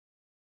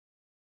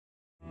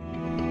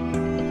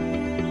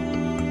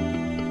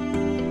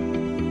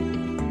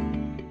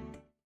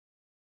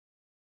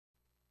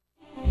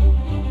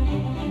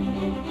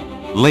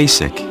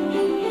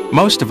LASIK.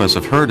 Most of us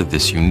have heard of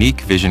this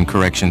unique vision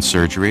correction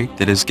surgery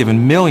that has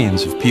given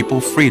millions of people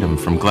freedom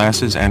from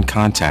glasses and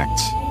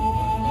contacts.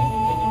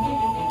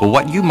 But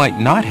what you might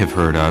not have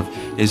heard of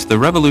is the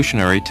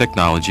revolutionary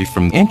technology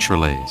from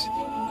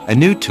IntraLase, a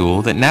new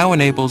tool that now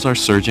enables our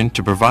surgeon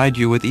to provide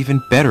you with even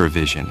better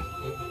vision.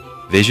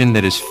 Vision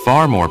that is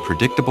far more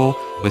predictable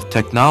with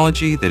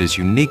technology that is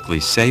uniquely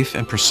safe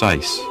and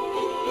precise.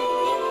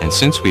 And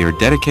since we are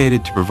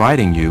dedicated to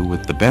providing you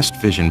with the best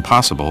vision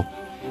possible,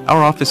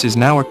 our office is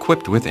now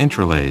equipped with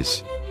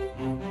IntraLase.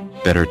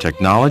 Better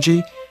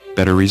technology,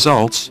 better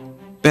results,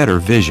 better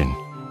vision.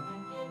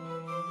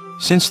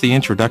 Since the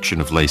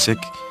introduction of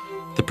LASIK,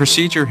 the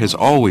procedure has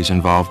always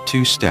involved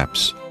two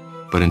steps,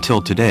 but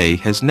until today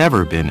has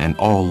never been an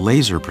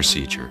all-laser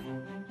procedure.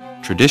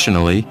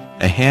 Traditionally,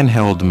 a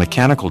handheld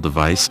mechanical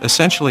device,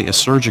 essentially a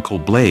surgical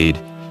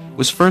blade,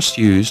 was first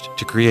used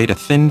to create a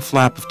thin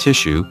flap of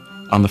tissue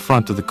on the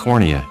front of the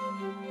cornea.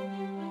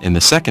 In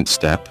the second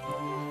step,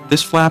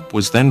 this flap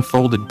was then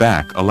folded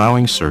back,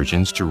 allowing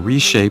surgeons to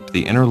reshape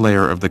the inner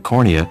layer of the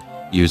cornea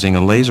using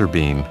a laser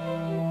beam.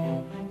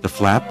 The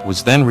flap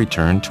was then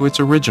returned to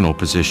its original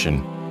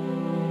position.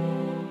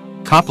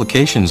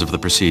 Complications of the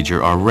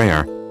procedure are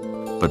rare,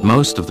 but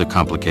most of the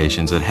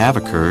complications that have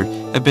occurred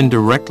have been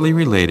directly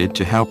related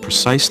to how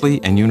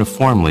precisely and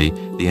uniformly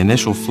the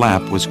initial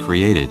flap was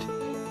created.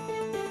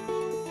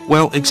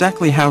 Well,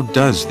 exactly how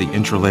does the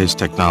IntraLase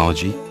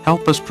technology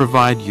help us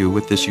provide you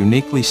with this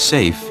uniquely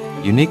safe,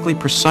 uniquely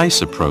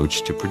precise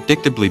approach to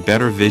predictably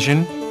better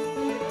vision?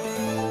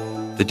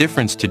 The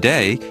difference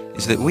today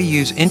is that we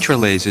use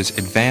IntraLase's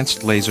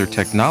advanced laser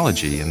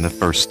technology in the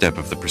first step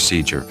of the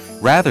procedure,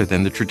 rather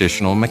than the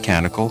traditional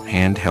mechanical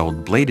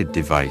handheld bladed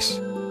device.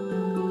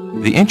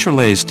 The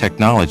IntraLase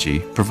technology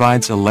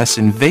provides a less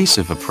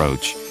invasive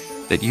approach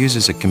that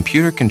uses a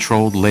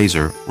computer-controlled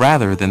laser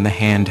rather than the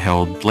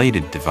handheld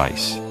bladed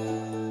device.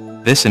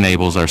 This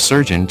enables our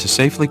surgeon to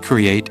safely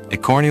create a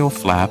corneal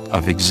flap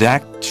of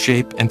exact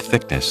shape and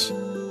thickness.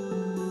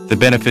 The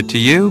benefit to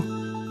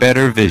you?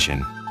 Better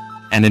vision,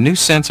 and a new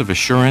sense of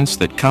assurance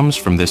that comes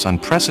from this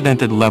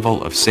unprecedented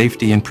level of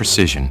safety and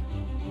precision.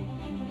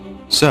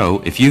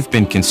 So, if you've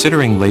been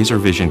considering laser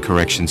vision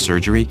correction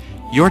surgery,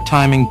 your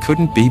timing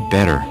couldn't be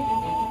better.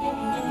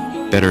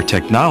 Better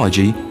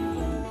technology,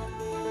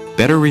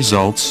 better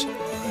results,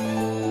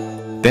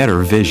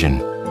 better vision.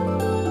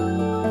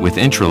 With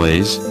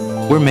IntraLase,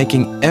 we're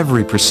making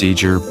every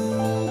procedure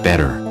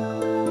better.